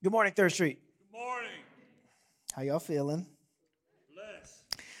Good morning, Third Street. Good morning. How y'all feeling? Bless.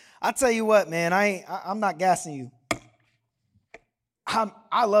 I tell you what, man, I'm not gassing you.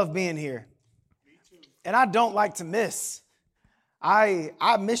 I love being here. Me too. And I don't like to miss. I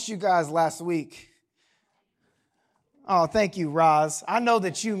missed you guys last week. Oh, thank you, Roz. I know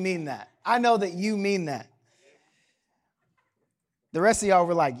that you mean that. I know that you mean that. The rest of y'all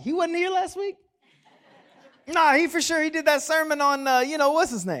were like, he wasn't here last week? Nah, he for sure, he did that sermon on,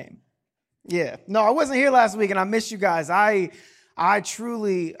 what's his name? Yeah. No, I wasn't here last week, and I missed you guys. I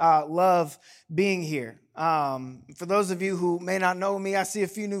truly love being here. For those of you who may not know me, I see a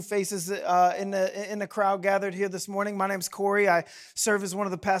few new faces in the crowd gathered here this morning. My name's Corey. I serve as one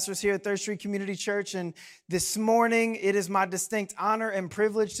of the pastors here at Third Street Community Church, and this morning it is my distinct honor and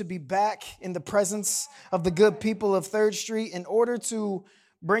privilege to be back in the presence of the good people of Third Street in order to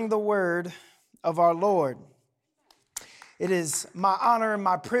bring the word of our Lord. It is my honor and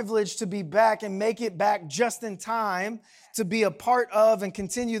my privilege to be back and make it back just in time to be a part of and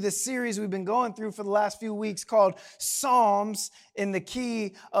continue this series we've been going through for the last few weeks called Psalms in the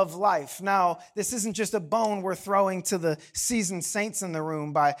Key of Life. Now, this isn't just a bone we're throwing to the seasoned saints in the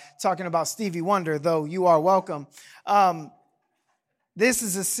room by talking about Stevie Wonder, though you are welcome. This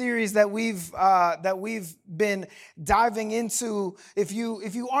is a series that we've been diving into. If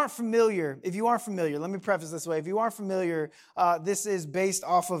you aren't familiar, let me preface this way. If you aren't familiar, this is based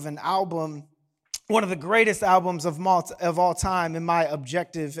off of an album, one of the greatest albums of all time, in my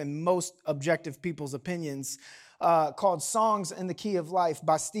objective and most objective people's opinions, called Songs in the Key of Life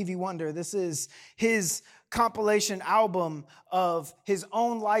by Stevie Wonder. This is his compilation album of his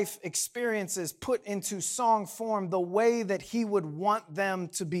own life experiences put into song form the way that he would want them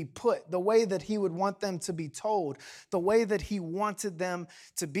to be put, the way that he would want them to be told, the way that he wanted them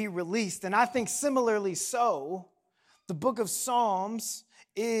to be released. And I think similarly so, the book of Psalms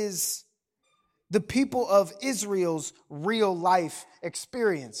is the people of Israel's real life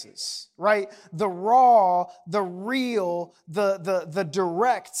experiences, right? The raw, the real, the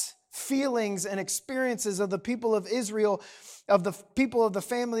direct feelings and experiences of the people of Israel, of the people of the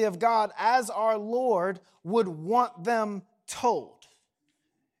family of God, as our Lord would want them told.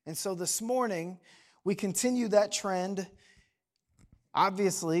 And so this morning, we continue that trend,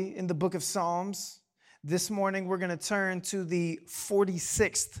 obviously, in the book of Psalms. This morning, we're going to turn to the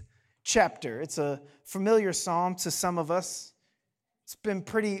 46th chapter. It's a familiar psalm to some of us. It's been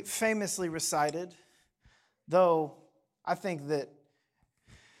pretty famously recited, though I think that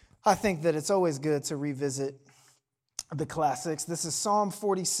it's always good to revisit the classics. This is Psalm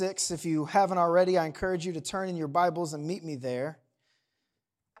 46. If you haven't already, I encourage you to turn in your Bibles and meet me there.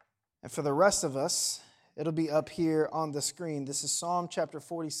 And for the rest of us, it'll be up here on the screen. This is Psalm chapter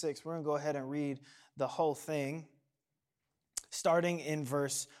 46. We're going to go ahead and read the whole thing, starting in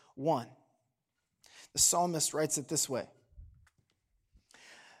verse 1. The psalmist writes it this way: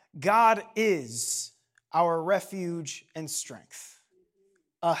 God is our refuge and strength,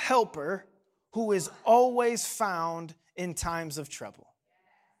 a helper who is always found in times of trouble.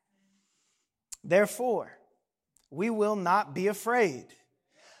 Therefore, we will not be afraid.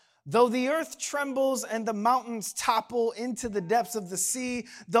 Though the earth trembles and the mountains topple into the depths of the sea,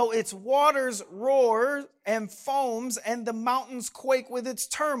 though its waters roar and foams and the mountains quake with its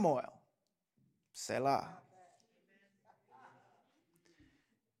turmoil. Selah.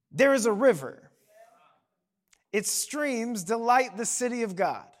 There is a river. Its streams delight the city of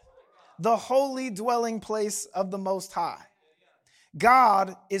God, the holy dwelling place of the Most High.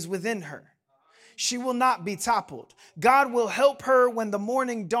 God is within her. She will not be toppled. God will help her when the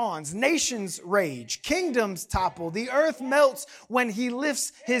morning dawns. Nations rage, kingdoms topple. The earth melts when he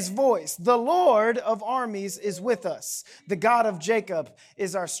lifts his voice. The Lord of armies is with us. The God of Jacob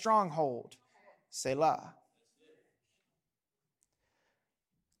is our stronghold. Selah.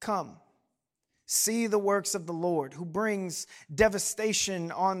 Come. See the works of the Lord, who brings devastation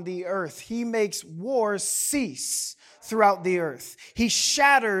on the earth. He makes wars cease throughout the earth. He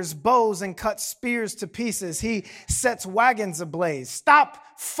shatters bows and cuts spears to pieces. He sets wagons ablaze. Stop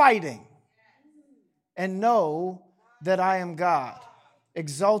fighting and know that I am God,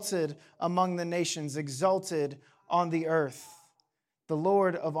 exalted among the nations, exalted on the earth. The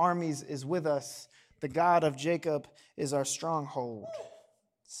Lord of armies is with us. The God of Jacob is our stronghold.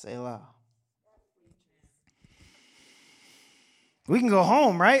 Selah. We can go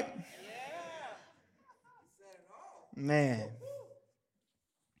home, right? Man.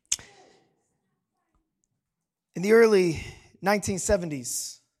 In the early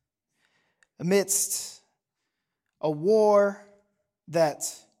 1970s, amidst a war that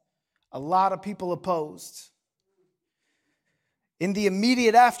a lot of people opposed, in the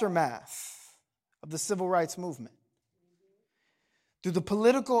immediate aftermath of the civil rights movement, through the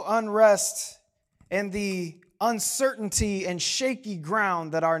political unrest and the uncertainty and shaky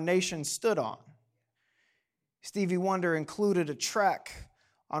ground that our nation stood on, Stevie Wonder included a track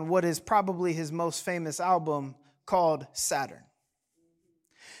on what is probably his most famous album called Saturn.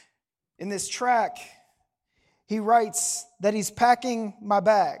 In this track, he writes that he's packing my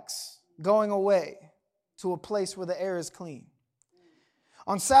bags, going away to a place where the air is clean.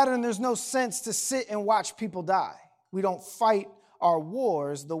 On Saturn, there's no sense to sit and watch people die. We don't fight our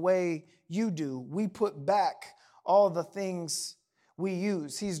wars the way you do. We put back all the things we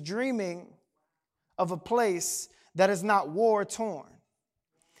use. He's dreaming of a place that is not war-torn.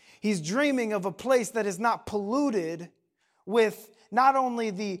 He's dreaming of a place that is not polluted with not only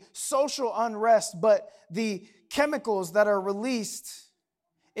the social unrest, but the chemicals that are released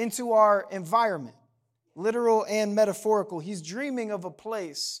into our environment, literal and metaphorical. He's dreaming of a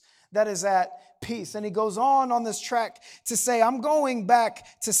place that is at peace. And he goes on this track to say, I'm going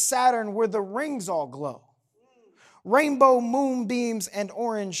back to Saturn where the rings all glow. Rainbow moonbeams and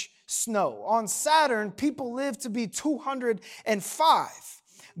orange snow. On Saturn, people live to be 205.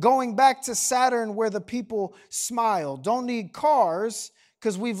 Going back to Saturn where the people smile. Don't need cars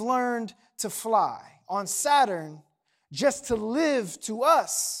because we've learned to fly. On Saturn, just to live to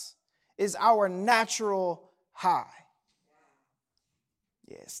us is our natural high.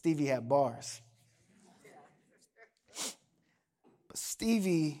 Yeah, Stevie had bars. But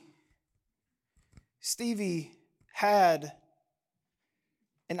Stevie had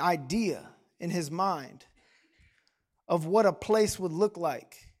an idea in his mind of what a place would look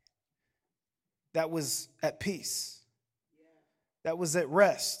like that was at peace, that was at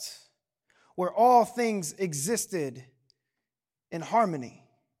rest, where all things existed in harmony.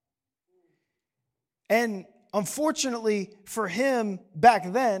 And unfortunately for him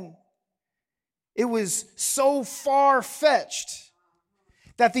back then, it was so far-fetched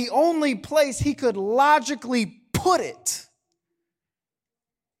that the only place he could logically put it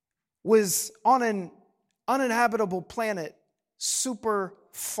was on an uninhabitable planet super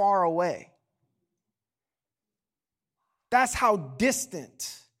far away. That's how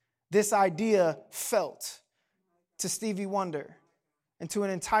distant this idea felt to Stevie Wonder and to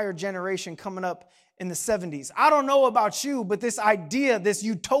an entire generation coming up in the 70s. I don't know about you, but this idea, this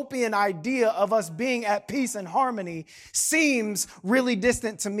utopian idea of us being at peace and harmony seems really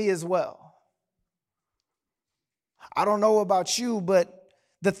distant to me as well. I don't know about you, but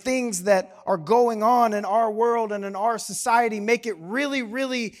the things that are going on in our world and in our society make it really,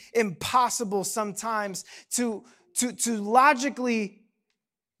 really impossible sometimes to logically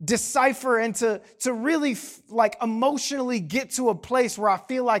decipher and to really like emotionally get to a place where I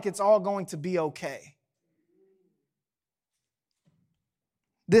feel like it's all going to be okay.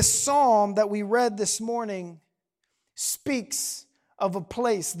 This psalm that we read this morning speaks of a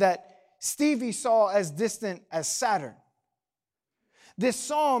place that Stevie saw as distant as Saturn. This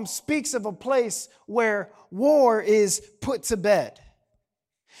psalm speaks of a place where war is put to bed.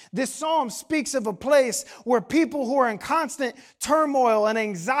 This psalm speaks of a place where people who are in constant turmoil and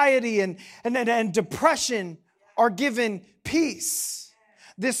anxiety and depression are given peace.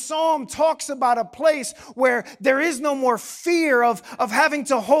 This psalm talks about a place where there is no more fear of having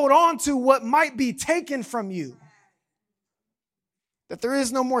to hold on to what might be taken from you. That there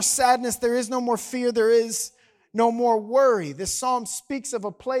is no more sadness, there is no more fear, there is no more worry. This psalm speaks of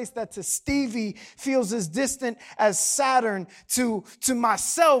a place that to Stevie feels as distant as Saturn, to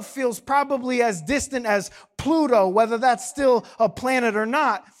myself feels probably as distant as Pluto, whether that's still a planet or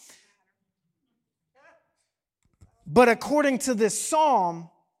not. But according to this psalm,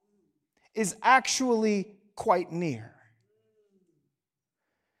 is actually quite near.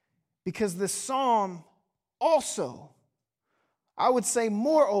 Because this psalm also, I would say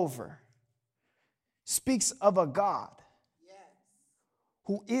moreover, speaks of a God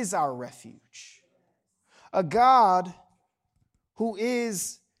who is our refuge. A God who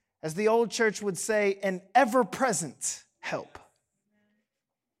is, as the old church would say, an ever-present help.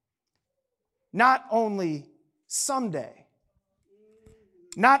 Not only someday,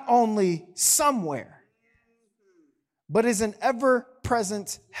 not only somewhere, but is an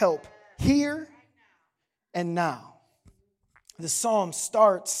ever-present help here and now. The psalm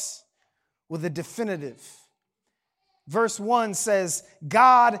starts with a definitive. Verse 1 says,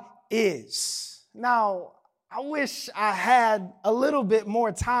 God is. Now, I wish I had a little bit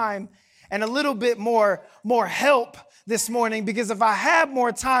more time and a little bit more help this morning, because if I had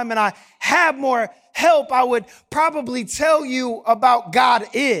more time and I had more help, I would probably tell you about God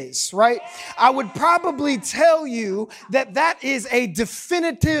is, right? I would probably tell you that is a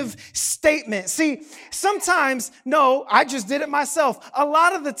definitive statement. See, sometimes, no, I just did it myself. A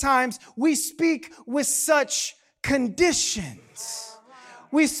lot of the times we speak with such conditions.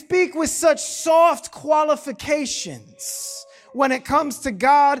 We speak with such soft qualifications when it comes to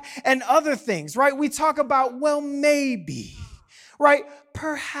God and other things, right? We talk about, well, maybe, right?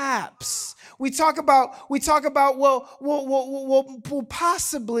 Perhaps. We talk about, well,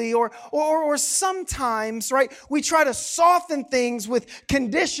 possibly, or sometimes, right? We try to soften things with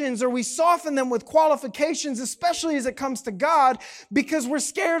conditions, or we soften them with qualifications, especially as it comes to God, because we're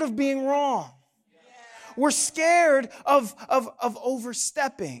scared of being wrong. We're scared of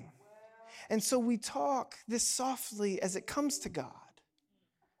overstepping. And so we talk this softly as it comes to God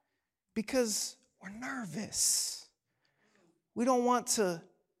because we're nervous. We don't want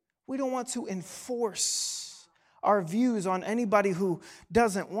to enforce our views on anybody who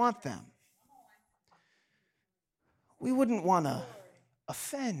doesn't want them. We wouldn't want to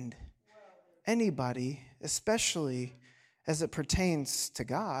offend anybody, especially as it pertains to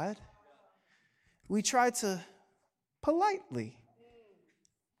God. We try to politely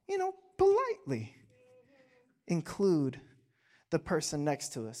include the person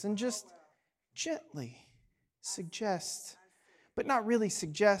next to us and just gently suggest, but not really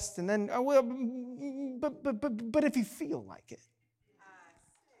suggest, and then, but if you feel like it.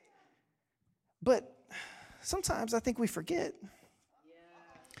 But sometimes I think we forget.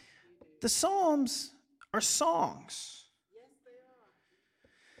 The Psalms are songs.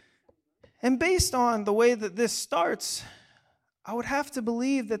 And based on the way that this starts, I would have to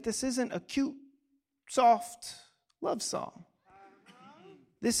believe that this isn't a cute, soft love song.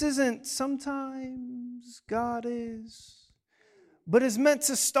 This isn't sometimes God is, but is meant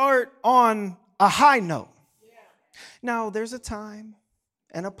to start on a high note. Now, there's a time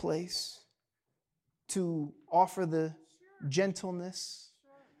and a place to offer the gentleness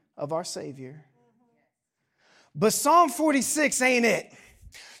of our Savior. But Psalm 46 ain't it.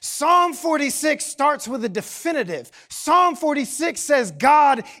 Psalm 46 starts with a definitive. Psalm 46 says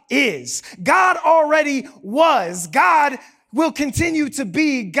God is. God already was. God will continue to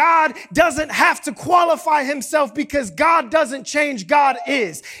be. God doesn't have to qualify himself because God doesn't change. God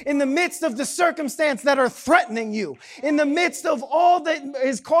is. In the midst of the circumstance that are threatening you, in the midst of all that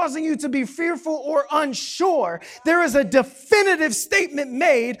is causing you to be fearful or unsure, there is a definitive statement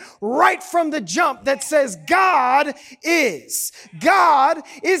made right from the jump that says God is. God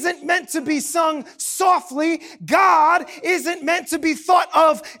isn't meant to be sung softly. God isn't meant to be thought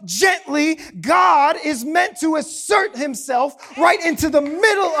of gently. God is meant to assert himself right into the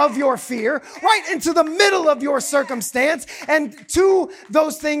middle of your fear, right into the middle of your circumstance. And to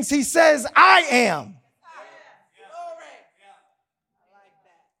those things, he says, I am.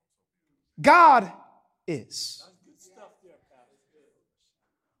 God is.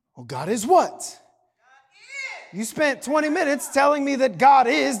 Well, God is what? You spent 20 minutes telling me that God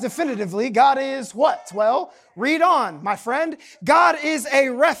is definitively. God is what? Well, read on, my friend. God is a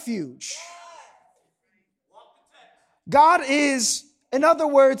refuge. God is, in other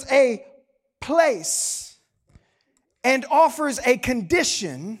words, a place and offers a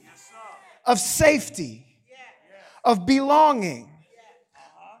condition of safety, of belonging,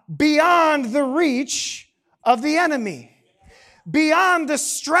 beyond the reach of the enemy, beyond the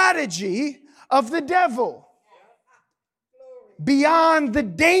strategy of the devil, beyond the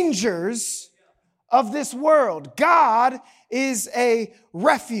dangers of this world. God is a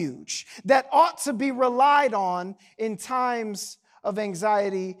refuge that ought to be relied on in times of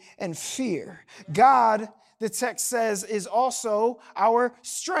anxiety and fear. God, the text says, is also our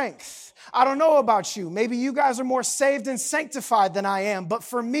strength. I don't know about you. Maybe you guys are more saved and sanctified than I am. But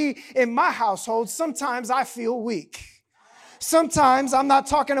for me, in my household, sometimes I feel weak. Sometimes I'm not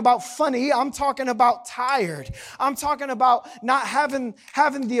talking about funny. I'm talking about tired. I'm talking about not having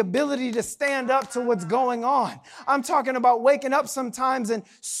the ability to stand up to what's going on. I'm talking about waking up sometimes and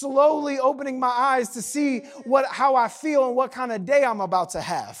slowly opening my eyes to see how I feel and what kind of day I'm about to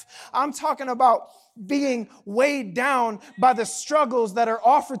have. I'm talking about being weighed down by the struggles that are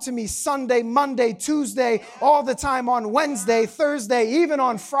offered to me Sunday, Monday, Tuesday, all the time on Wednesday, Thursday, even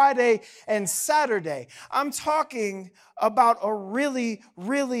on Friday and Saturday. I'm talking about a really,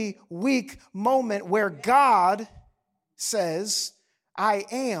 really weak moment where God says, I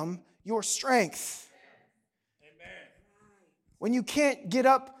am your strength. Amen. When you can't get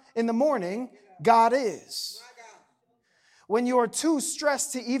up in the morning, God is. when you're too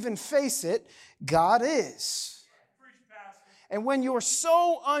stressed to even face it, God is. And when you're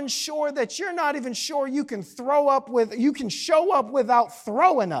so unsure that you're not even sure you can show up without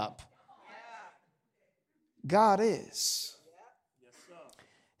throwing up, God is.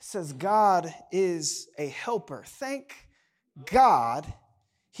 It says God is a helper. Thank God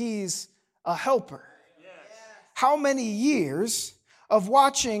He's a helper. How many years of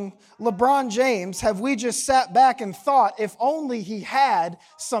watching LeBron James have we just sat back and thought, if only he had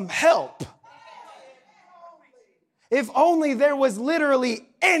some help? If only there was literally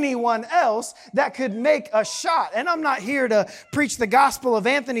anyone else that could make a shot. And I'm not here to preach the gospel of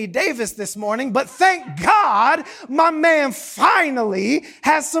Anthony Davis this morning, but thank God my man finally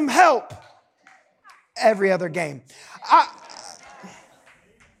has some help every other game.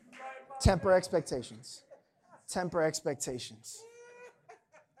 Temper expectations. Temper expectations.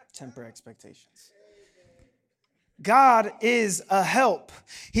 Temper expectations. God is a help.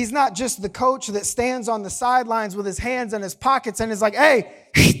 He's not just the coach that stands on the sidelines with his hands in his pockets and is like,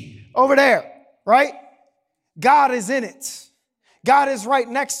 hey, over there, right? God is in it. God is right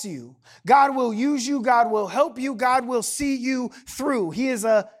next to you. God will use you. God will help you. God will see you through. He is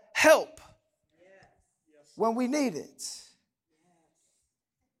a help when we need it.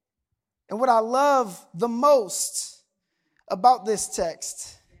 And what I love the most about this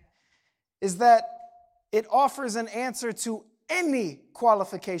text is that it offers an answer to any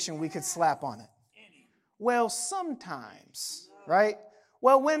qualification we could slap on it. Well, sometimes, right?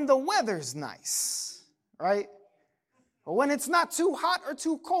 Well, when the weather's nice, right? Or when it's not too hot or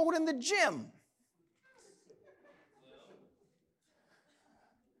too cold in the gym.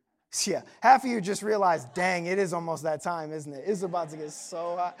 Yeah, half of you just realized, dang, it is almost that time, isn't it? It's about to get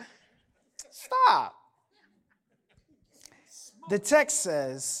so hot. Stop. The text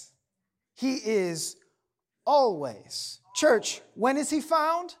says he is always. Church, when is he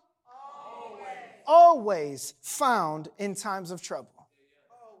found? Always found in times of trouble.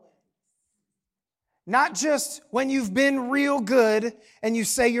 Not just when you've been real good and you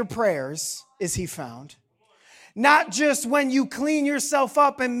say your prayers is he found. Not just when you clean yourself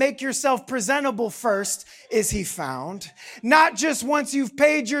up and make yourself presentable first is he found. Not just once you've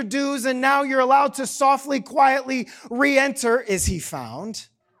paid your dues and now you're allowed to softly, quietly re-enter is he found.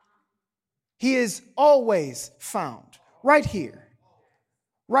 He is always found right here,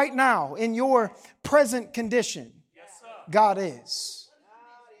 right now in your present condition. God is.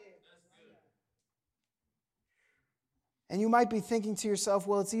 And you might be thinking to yourself,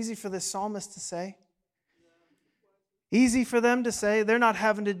 well, it's easy for this psalmist to say. Easy for them to say. They're not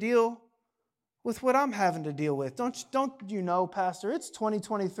having to deal with what I'm having to deal with. Don't you know, Pastor, it's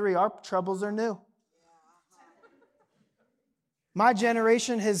 2023. Our troubles are new. My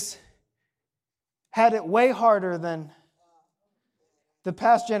generation has had it way harder than the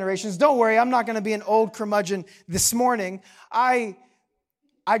past generations. Don't worry, I'm not going to be an old curmudgeon this morning. I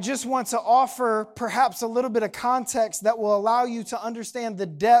just want to offer perhaps a little bit of context that will allow you to understand the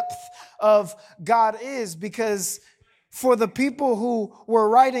depth of God is, because for the people who were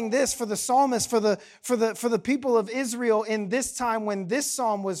writing this, for the psalmist, for the people of Israel in this time when this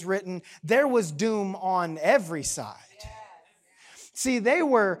psalm was written, there was doom on every side. See, they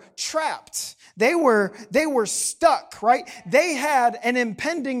were trapped. They were stuck, right? They had an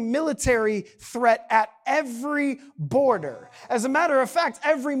impending military threat at every border. As a matter of fact,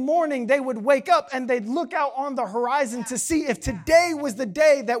 every morning they would wake up and they'd look out on the horizon to see if today was the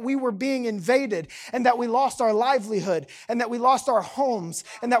day that we were being invaded and that we lost our livelihood and that we lost our homes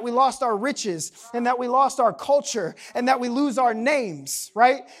and that we lost our riches and that we lost our culture and that we lose our names,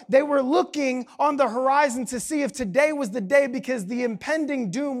 right? They were looking on the horizon to see if today was the day, because the impending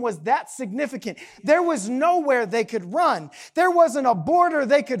doom was that significant. There was nowhere they could run. There wasn't a border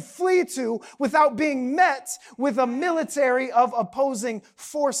they could flee to without being met with a military of opposing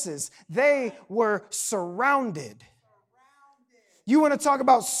forces. They were surrounded. You want to talk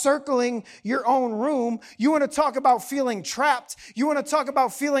about circling your own room. You want to talk about feeling trapped. You want to talk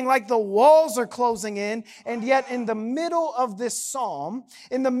about feeling like the walls are closing in. And yet in the middle of this psalm,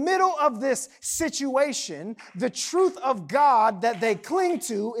 in the middle of this situation, the truth of God that they cling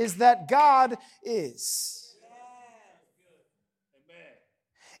to is that God is.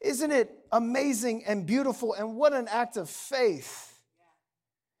 Isn't it amazing and beautiful, and what an act of faith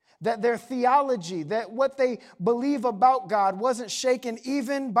that their theology, that what they believe about God wasn't shaken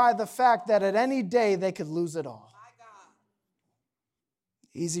even by the fact that at any day they could lose it all.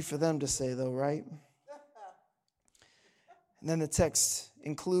 Easy for them to say though, right? And then the text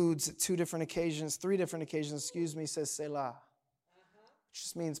includes three different occasions, says Selah, which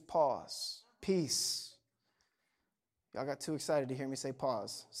just means pause, peace. Y'all got too excited to hear me say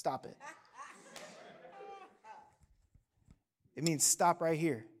pause. Stop it. It means stop right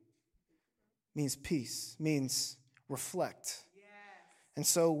here. It means peace. It means reflect. Yes. And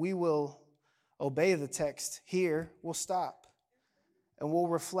so we will obey the text here. We'll stop. And we'll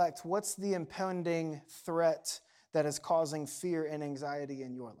reflect, what's the impending threat that is causing fear and anxiety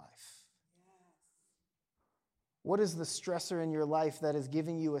in your life? What is the stressor in your life that is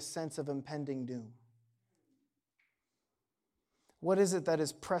giving you a sense of impending doom? What is it that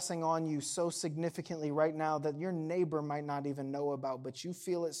is pressing on you so significantly right now that your neighbor might not even know about, but you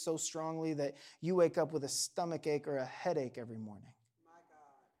feel it so strongly that you wake up with a stomach ache or a headache every morning? My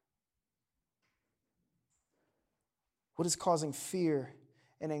God. What is causing fear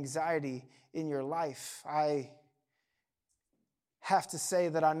and anxiety in your life? I have to say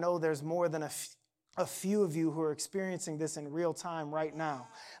that I know there's more than a few of you who are experiencing this in real time right now.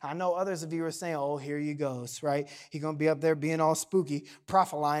 I know others of you are saying, oh, here he goes, right? He's going to be up there being all spooky,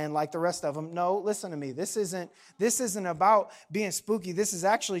 prophesying like the rest of them. No, listen to me. This isn't about being spooky. This is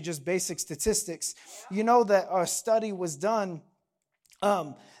actually just basic statistics. You know that a study was done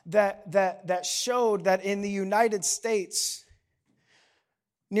that showed that in the United States,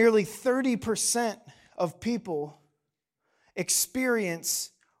 nearly 30% of people experience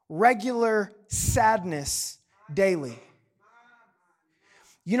regular sadness daily.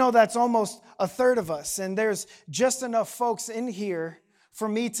 You know, that's almost a third of us. And there's just enough folks in here for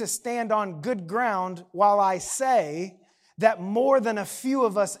me to stand on good ground while I say that more than a few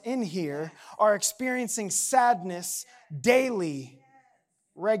of us in here are experiencing sadness daily,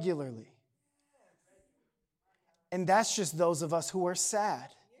 regularly. And that's just those of us who are sad.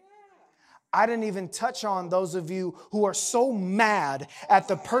 I didn't even touch on those of you who are so mad at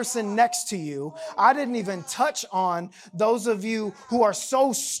the person next to you. I didn't even touch on those of you who are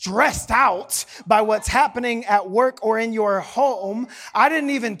so stressed out by what's happening at work or in your home. I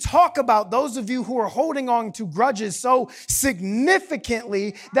didn't even talk about those of you who are holding on to grudges so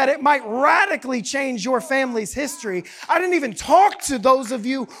significantly that it might radically change your family's history. I didn't even talk to those of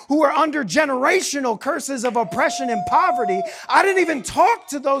you who are under generational curses of oppression and poverty. I didn't even talk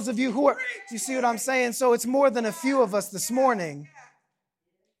to those of you who are... You see what I'm saying? So it's more than a few of us this morning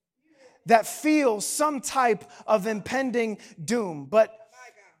that feel some type of impending doom. But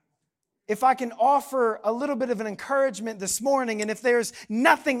if I can offer a little bit of an encouragement this morning, and if there's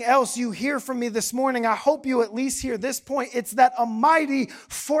nothing else you hear from me this morning, I hope you at least hear this point. It's that a mighty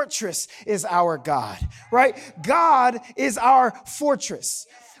fortress is our God, right? God is our fortress.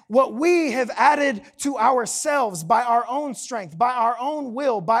 What we have added to ourselves by our own strength, by our own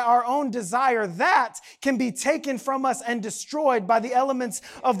will, by our own desire, that can be taken from us and destroyed by the elements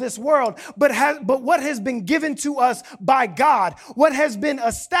of this world. But what has been given to us by God, what has been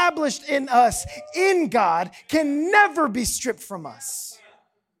established in us in God, can never be stripped from us.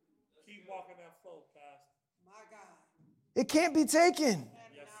 Keep walking that flow, Pastor. My God. It can't be taken.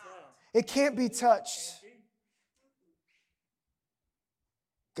 Yes, sir. It can't be touched.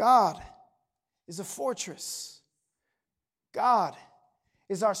 God is a fortress. God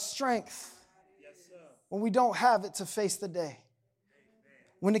is our strength when we don't have it to face the day.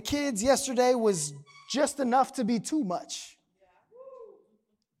 When the kids yesterday was just enough to be too much.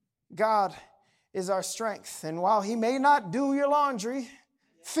 God is our strength. And while he may not do your laundry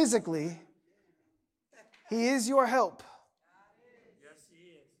physically, he is your help. Yes, he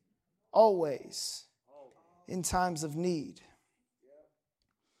is. Always in times of need.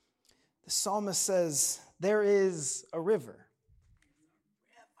 The psalmist says, there is a river.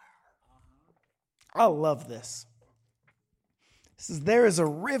 I love this. It says, there is a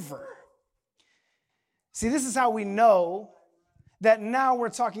river. See, this is how we know that now we're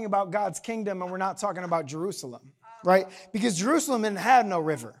talking about God's kingdom and we're not talking about Jerusalem, right? Because Jerusalem didn't have no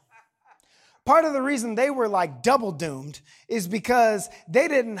river. Part of the reason they were like double doomed is because they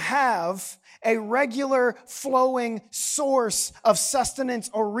didn't have a regular flowing source of sustenance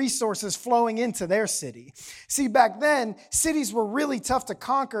or resources flowing into their city. See, back then, cities were really tough to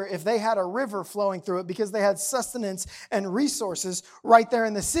conquer if they had a river flowing through it because they had sustenance and resources right there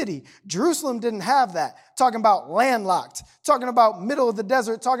in the city. Jerusalem didn't have that. Talking about landlocked, talking about middle of the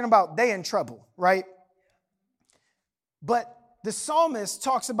desert, talking about they in trouble, right? But the psalmist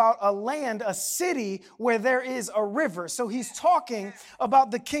talks about a land, a city where there is a river. So he's talking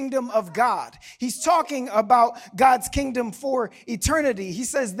about the kingdom of God. He's talking about God's kingdom for eternity. He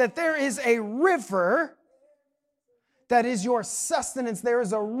says that there is a river that is your sustenance. There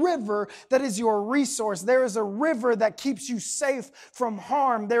is a river that is your resource. There is a river that keeps you safe from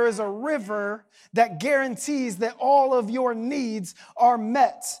harm. There is a river that guarantees that all of your needs are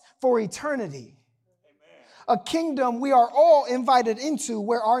met for eternity. A kingdom we are all invited into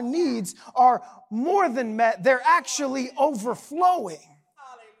where our needs are more than met. They're actually overflowing.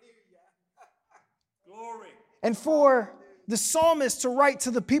 Glory. And for the psalmist to write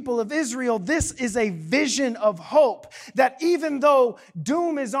to the people of Israel, this is a vision of hope, that even though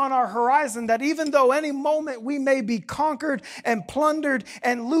doom is on our horizon, that even though any moment we may be conquered and plundered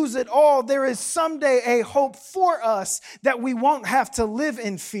and lose it all, there is someday a hope for us that we won't have to live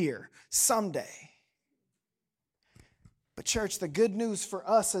in fear someday. But church, the good news for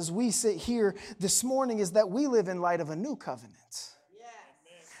us as we sit here this morning is that we live in light of a new covenant.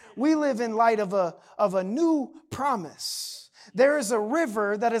 We live in light of a new promise. There is a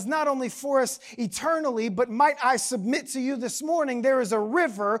river that is not only for us eternally, but might I submit to you this morning, there is a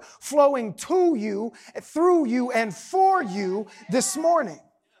river flowing to you, through you, and for you this morning.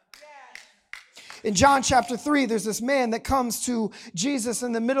 In John chapter 3, there's this man that comes to Jesus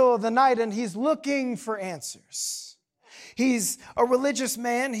in the middle of the night, and he's looking for answers. He's a religious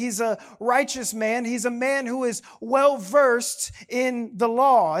man. He's a righteous man. He's a man who is well-versed in the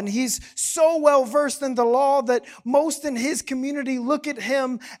law. And he's so well-versed in the law that most in his community look at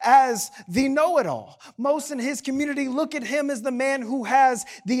him as the know-it-all. Most in his community look at him as the man who has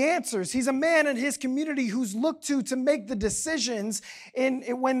the answers. He's a man in his community who's looked to make the decisions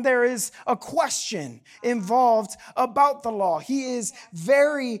when there is a question involved about the law. He is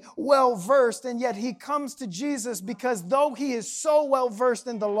very well-versed, and yet he comes to Jesus because though he is so well versed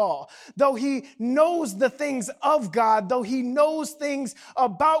in the law, though he knows the things of God, though he knows things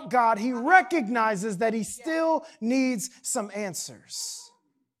about God, he recognizes that he still needs some answers.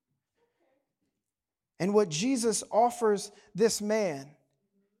 And what Jesus offers this man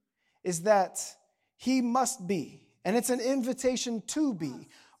is that he must be, and it's an invitation to be,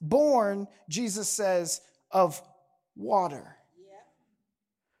 born, Jesus says, of water.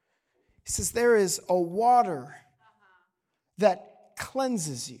 He says there is a water that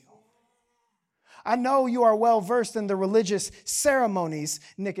cleanses you. I know you are well versed in the religious ceremonies,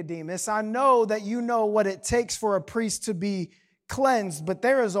 Nicodemus. I know that you know what it takes for a priest to be cleansed, but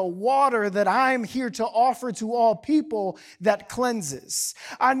there is a water that I'm here to offer to all people that cleanses.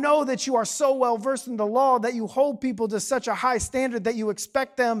 I know that you are so well versed in the law that you hold people to such a high standard that you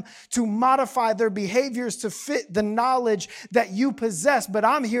expect them to modify their behaviors to fit the knowledge that you possess. But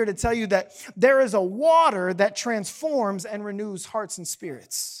I'm here to tell you that there is a water that transforms and renews hearts and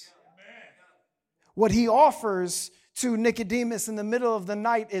spirits. What he offers to Nicodemus in the middle of the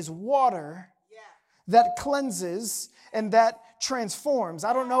night is water that cleanses and that transforms.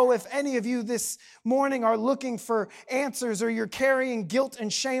 I don't know if any of you this morning are looking for answers, or you're carrying guilt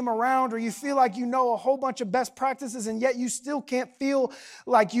and shame around, or you feel like you know a whole bunch of best practices and yet you still can't feel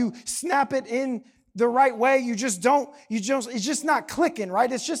like you snap it in the right way. It's just not clicking,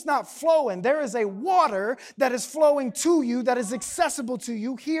 right? It's just not flowing. There is a water that is flowing to you, that is accessible to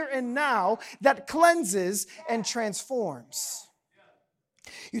you here and now, that cleanses and transforms.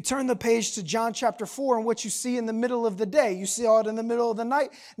 You turn the page to John chapter 4, and what you see in the middle of the day. You see it in the middle of the night.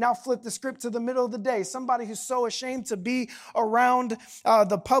 Now flip the script to the middle of the day. Somebody who's so ashamed to be around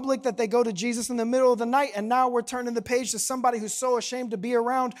the public that they go to Jesus in the middle of the night. And now we're turning the page to somebody who's so ashamed to be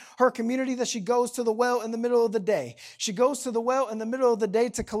around her community that she goes to the well in the middle of the day. She goes to the well in the middle of the day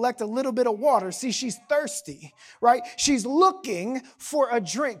to collect a little bit of water. See, she's thirsty, right? She's looking for a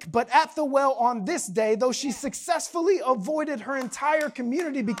drink. But at the well on this day, though she successfully avoided her entire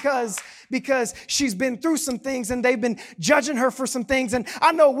community because she's been through some things and they've been judging her for some things. And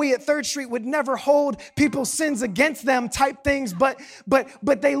I know we at Third Street would never hold people's sins against them type things, but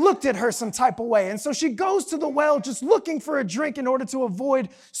they looked at her some type of way. And so she goes to the well just looking for a drink in order to avoid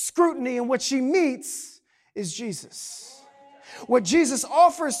scrutiny. And what she meets is Jesus. What Jesus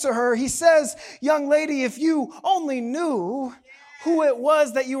offers to her, he says, young lady, if you only knew who it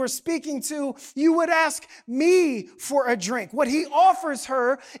was that you were speaking to, you would ask me for a drink. What he offers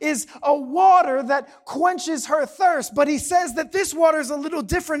her is a water that quenches her thirst. But he says that this water is a little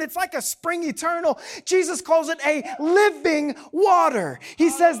different. It's like a spring eternal. Jesus calls it a living water. He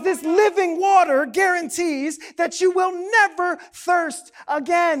says this living water guarantees that you will never thirst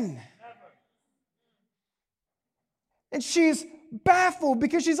again. And she's baffled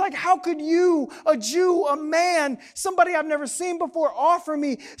because she's like, how could you, a Jew, a man, somebody I've never seen before, offer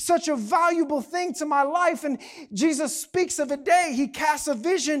me such a valuable thing to my life? And Jesus speaks of a day he casts a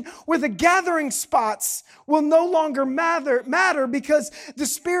vision where the gathering spots will no longer matter because the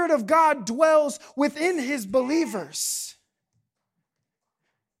Spirit of God dwells within his believers.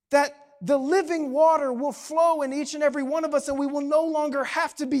 That the living water will flow in each and every one of us, and we will no longer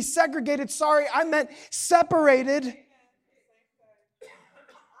have to be segregated. Sorry, I meant separated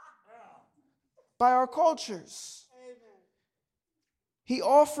by our cultures. He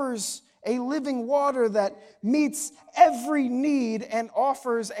offers a living water that meets every need and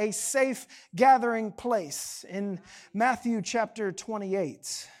offers a safe gathering place. In Matthew chapter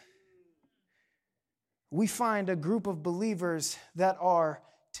 28, we find a group of believers that are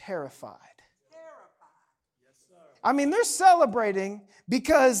terrified. I mean, they're celebrating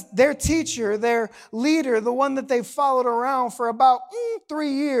because their teacher, their leader, the one that they've followed around for about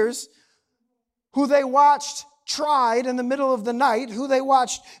 3 years, who they watched tried in the middle of the night, who they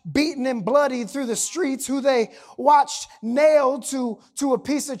watched beaten and bloodied through the streets, who they watched nailed to a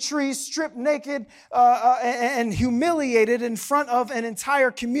piece of tree, stripped naked and humiliated in front of an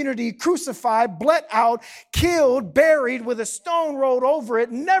entire community, crucified, bled out, killed, buried with a stone rolled over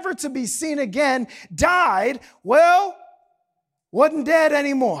it, never to be seen again, died, well, wasn't dead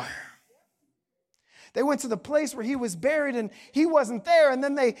anymore. They went to the place where he was buried and he wasn't there. And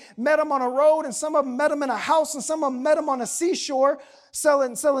then they met him on a road, and some of them met him in a house, and some of them met him on a seashore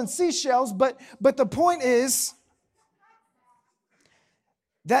selling seashells. But the point is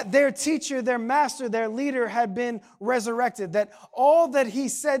that their teacher, their master, their leader had been resurrected, that all that he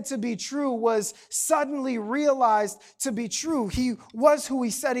said to be true was suddenly realized to be true. He was who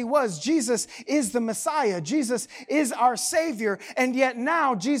he said he was. Jesus is the Messiah. Jesus is our Savior. And yet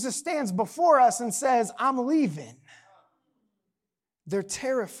now Jesus stands before us and says, I'm leaving. They're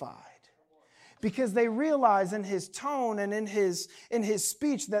terrified because they realize in his tone and in his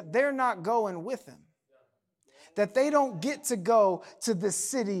speech that they're not going with him. That they don't get to go to this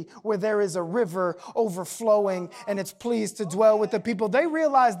city where there is a river overflowing and it's pleased to dwell with the people. They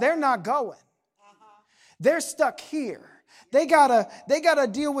realize they're not going. They're stuck here. They gotta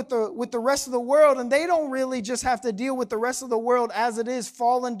deal with the rest of the world, and they don't really just have to deal with the rest of the world as it is,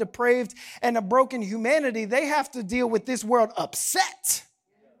 fallen, depraved, and a broken humanity. They have to deal with this world upset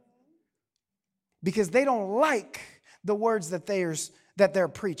because they don't like the words that they're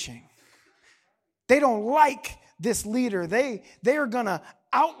preaching. They don't like this leader. They are going to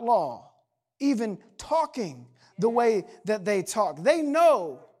outlaw even talking the way that they talk. They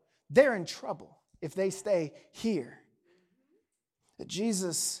know they're in trouble if they stay here.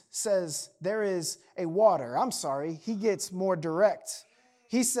 Jesus says there is a water. I'm sorry, he gets more direct.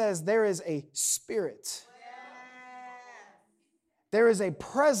 He says there is a spirit. There is a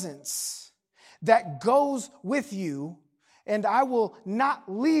presence that goes with you. And I will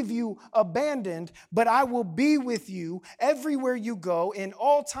not leave you abandoned, but I will be with you everywhere you go, in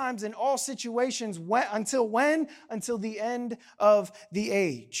all times, in all situations. Until when? Until the end of the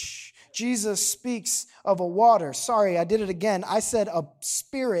age. Jesus speaks of a water. Sorry, I did it again. I said a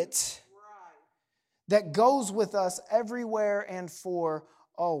spirit that goes with us everywhere and for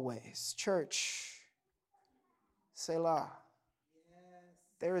always. Church, Selah.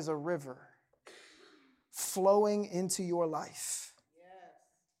 There is a river flowing into your life.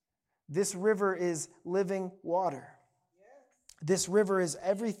 This river is living water. This river is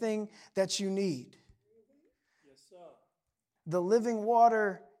everything that you need. The living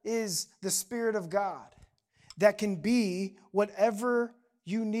water is the Spirit of God that can be whatever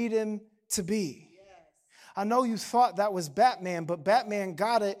you need him to be. I know you thought that was Batman, but Batman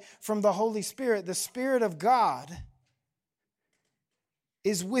got it from the Holy Spirit. The Spirit of God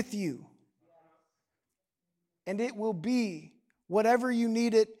is with you. And it will be whatever you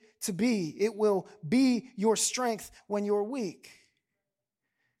need it to be. It will be your strength when you're weak.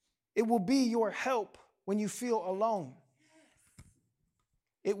 It will be your help when you feel alone.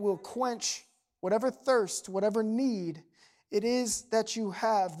 It will quench whatever thirst, whatever need it is that you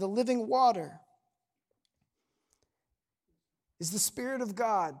have. The living water is the Spirit of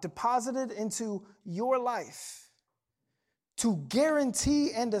God deposited into your life to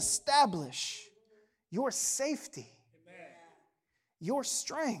guarantee and establish your safety, your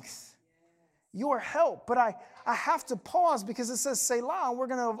strength, your help. But I have to pause because it says Selah, and we're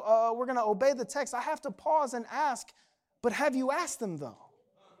gonna obey the text. I have to pause and ask, but have you asked him though?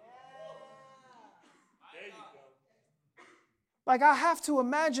 Like, I have to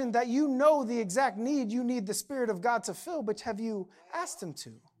imagine that you know the exact need you need the Spirit of God to fill, but have you asked him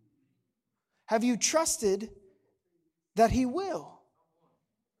to? Have you trusted that he will?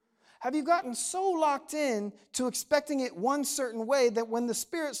 Have you gotten so locked in to expecting it one certain way that when the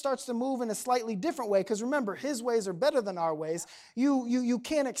Spirit starts to move in a slightly different way, because remember, his ways are better than our ways, you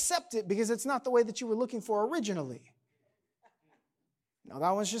can't accept it because it's not the way that you were looking for originally? Now,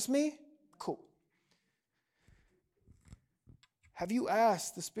 that one's just me? Cool. Have you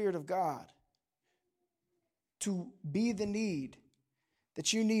asked the Spirit of God to be the need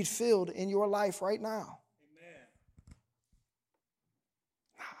that you need filled in your life right now?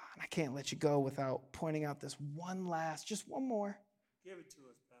 can't let you go without pointing out this just one more. Give it to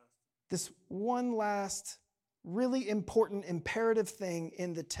us, Pastor. This one last really important imperative thing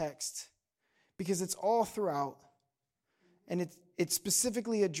in the text, because it's all throughout, and it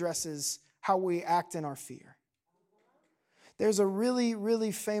specifically addresses how we act in our fear. There's a really,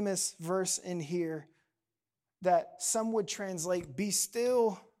 really famous verse in here that some would translate, "Be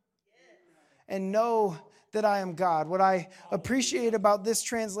still and know that I am God." What I appreciate about this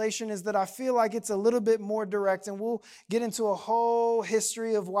translation is that I feel like it's a little bit more direct, and we'll get into a whole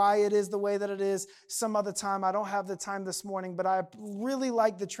history of why it is the way that it is some other time. I don't have the time this morning, but I really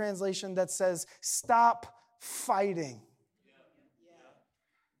like the translation that says, "Stop fighting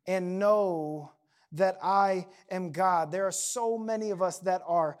and know that I am God." There are so many of us that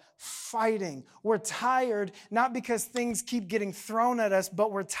are fighting. We're tired, not because things keep getting thrown at us,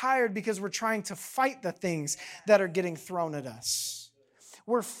 but we're tired because we're trying to fight the things that are getting thrown at us.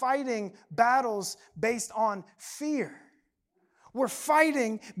 We're fighting battles based on fear. We're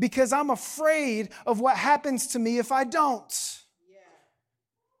fighting because I'm afraid of what happens to me if I don't.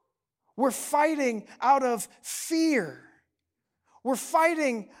 We're fighting out of fear. We're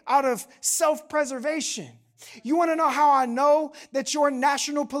fighting out of self-preservation. You want to know how I know that your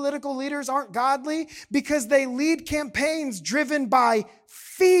national political leaders aren't godly? Because they lead campaigns driven by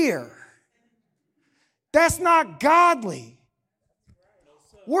fear. That's not godly.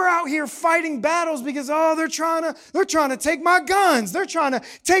 We're out here fighting battles because, they're trying to take my guns. They're trying to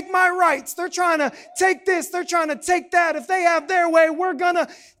take my rights. They're trying to take this. They're trying to take that. If they have their way,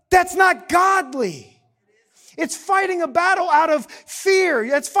 that's not godly. It's fighting a battle out of fear.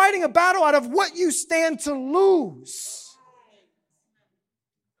 It's fighting a battle out of what you stand to lose.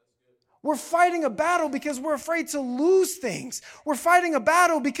 We're fighting a battle because we're afraid to lose things. We're fighting a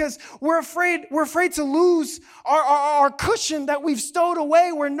battle because we're afraid to lose our cushion that we've stowed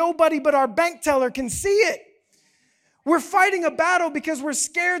away where nobody but our bank teller can see it. We're fighting a battle because we're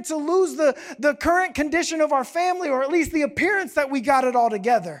scared to lose the current condition of our family, or at least the appearance that we got it all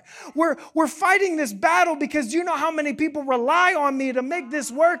together. We're fighting this battle because you know how many people rely on me to make this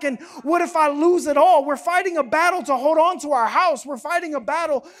work, and what if I lose it all? We're fighting a battle to hold on to our house. We're fighting a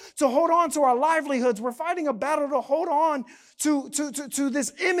battle to hold on to our livelihoods. We're fighting a battle to hold on to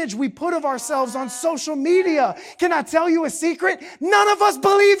this image we put of ourselves on social media. Can I tell you a secret? None of us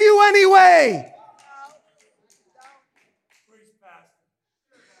believe you anyway.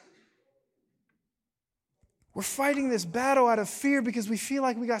 We're fighting this battle out of fear because we feel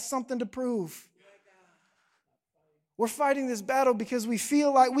like we got something to prove. We're fighting this battle because we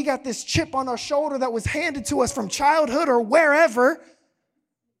feel like we got this chip on our shoulder that was handed to us from childhood or wherever.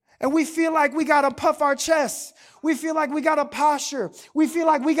 And we feel like we got to puff our chests. We feel like we got to posture. We feel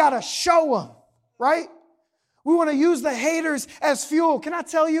like we got to show them, right? We want to use the haters as fuel. Can I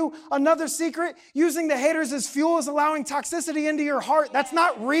tell you another secret? Using the haters as fuel is allowing toxicity into your heart. That's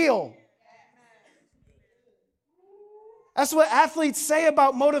not real. That's what athletes say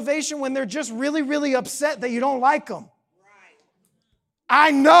about motivation when they're just really, really upset that you don't like them.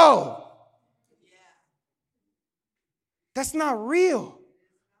 I know. That's not real.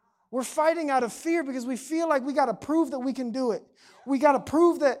 We're fighting out of fear because we feel like we got to prove that we can do it. We got to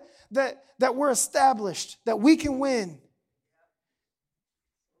prove that we're established, that we can win.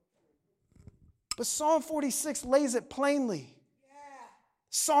 But Psalm 46 lays it plainly.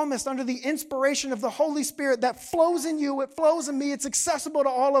 Psalmist, under the inspiration of the Holy Spirit that flows in you, it flows in me, it's accessible to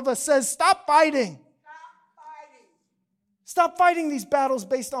all of us, says, stop fighting. Stop fighting these battles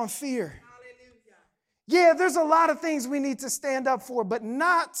based on fear. Hallelujah. Yeah, there's a lot of things we need to stand up for, but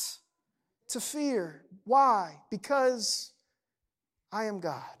not to fear. Why? Because I am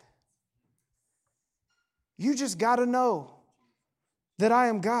God. You just got to know that I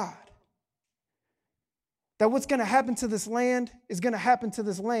am God. That what's going to happen to this land is going to happen to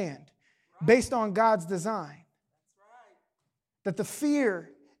this land based on God's design. That the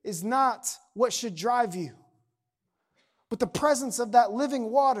fear is not what should drive you, but the presence of that living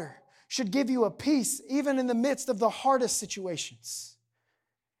water should give you a peace even in the midst of the hardest situations,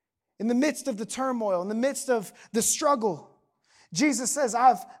 in the midst of the turmoil, in the midst of the struggle. Jesus says,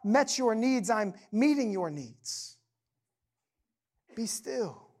 I've met your needs, I'm meeting your needs. Be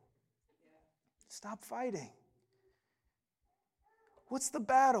still. Stop fighting. What's the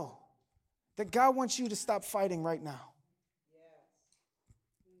battle that God wants you to stop fighting right now?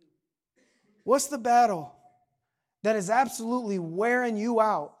 What's the battle that is absolutely wearing you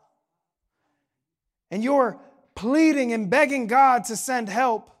out? And you're pleading and begging God to send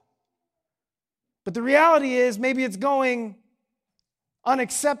help. But the reality is maybe it's going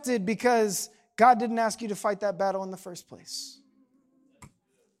unaccepted because God didn't ask you to fight that battle in the first place.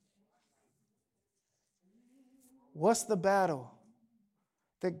 What's the battle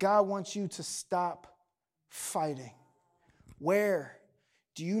that God wants you to stop fighting? Where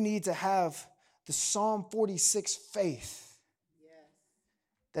do you need to have the Psalm 46 faith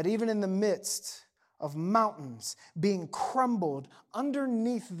that even in the midst of mountains being crumbled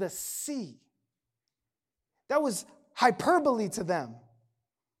underneath the sea, that was hyperbole to them.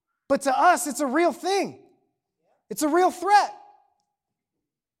 But to us, it's a real thing. It's a real threat.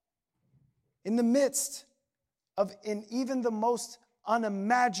 In the midst of in even the most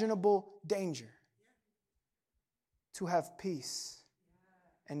unimaginable danger, to have peace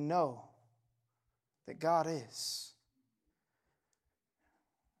and know that God is.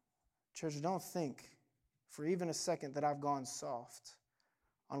 Church, don't think for even a second that I've gone soft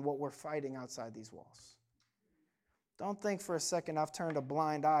on what we're fighting outside these walls. Don't think for a second I've turned a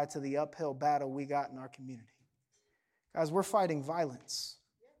blind eye to the uphill battle we got in our community. Guys, we're fighting violence.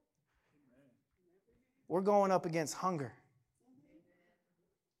 We're going up against hunger.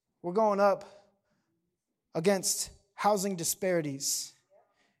 We're going up against housing disparities,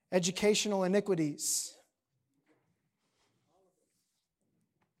 educational iniquities,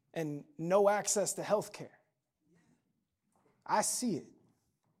 and no access to health care. I see it.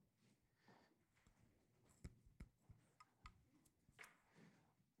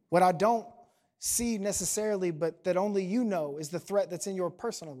 What I don't see necessarily, but that only you know, is the threat that's in your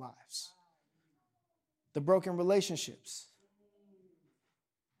personal lives. The broken relationships.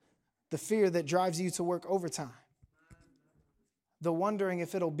 The fear that drives you to work overtime. The wondering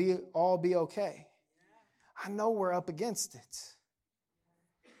if it'll all be okay. I know we're up against it.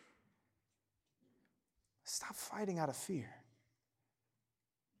 Stop fighting out of fear.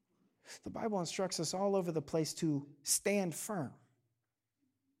 The Bible instructs us all over the place to stand firm.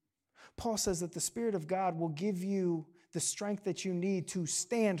 Paul says that the Spirit of God will give you the strength that you need to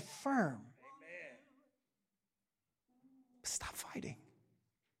stand firm. Amen. Stop fighting.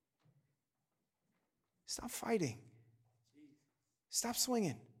 Stop fighting. Stop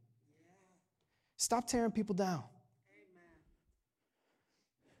swinging. Stop tearing people down.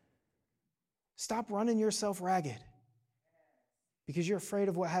 Stop running yourself ragged because you're afraid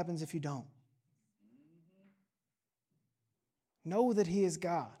of what happens if you don't. Know that He is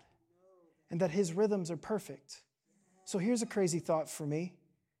God and that His rhythms are perfect. So here's a crazy thought for me.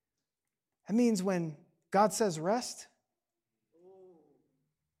 That means when God says rest,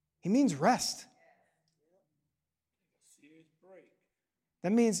 He means rest.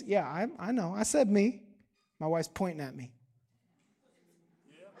 That means, yeah, I know. I said me. My wife's pointing at me.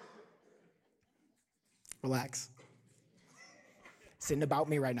 Relax. It's not about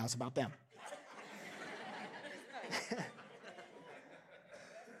me right now. It's about them.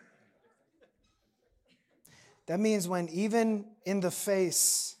 That means when even in the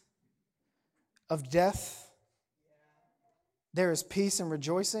face of death, there is peace and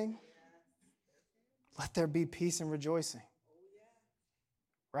rejoicing, let there be peace and rejoicing.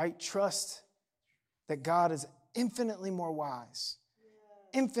 Right? Trust that God is infinitely more wise,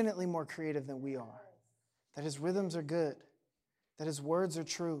 infinitely more creative than we are, that His rhythms are good, that His words are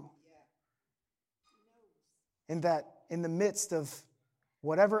true, and that in the midst of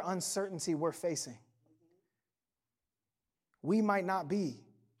whatever uncertainty we're facing, we might not be,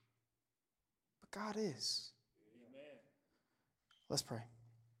 but God is. Amen. Let's pray.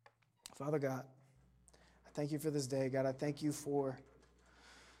 Father God, I thank You for this day. God, I thank You for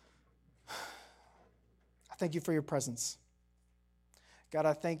Your presence. God,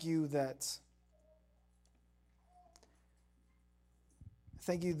 I thank You that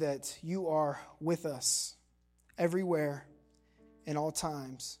You are with us everywhere in all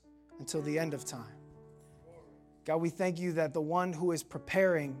times until the end of time. God, we thank You that the one who is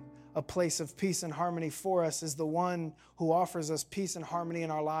preparing a place of peace and harmony for us is the one who offers us peace and harmony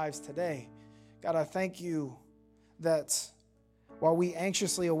in our lives today. God, I thank You that while we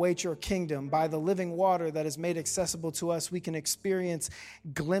anxiously await Your kingdom, by the living water that is made accessible to us, we can experience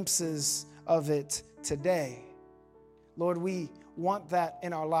glimpses of it today. Lord, we want that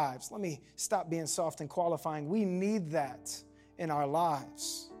in our lives. Let me stop being soft and qualifying. We need that in our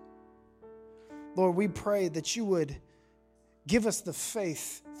lives. Lord, we pray that You would give us the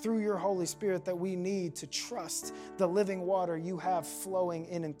faith through Your Holy Spirit that we need to trust the living water You have flowing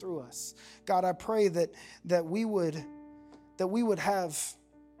in and through us. God, I pray that we would have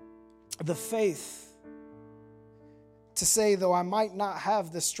the faith to say, though I might not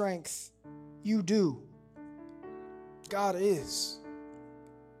have the strength, You do. God is.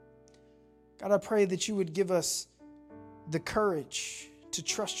 God, I pray that You would give us the courage to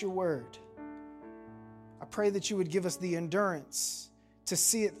trust Your word. I pray that You would give us the endurance to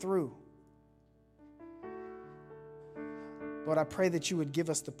see it through. Lord, I pray that you would give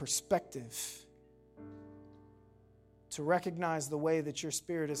us the perspective to recognize the way that your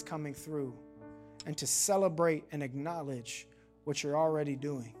Spirit is coming through and to celebrate and acknowledge what you're already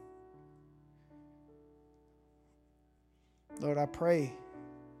doing. Lord, I pray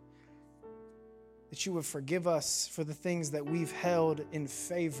that you would forgive us for the things that we've held in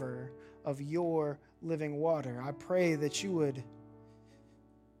favor of your living water. I pray that you would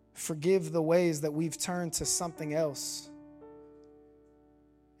forgive the ways that we've turned to something else,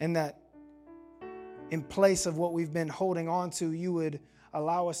 and that in place of what we've been holding on to, you would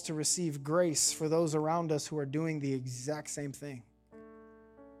allow us to receive grace for those around us who are doing the exact same thing.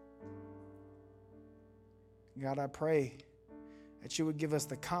 God, I pray that you would give us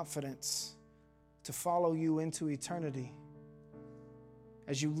the confidence to follow you into eternity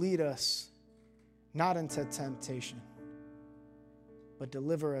as you lead us not into temptation, but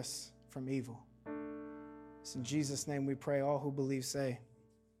deliver us from evil. It's in Jesus' name we pray. All who believe say,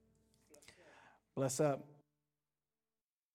 bless up.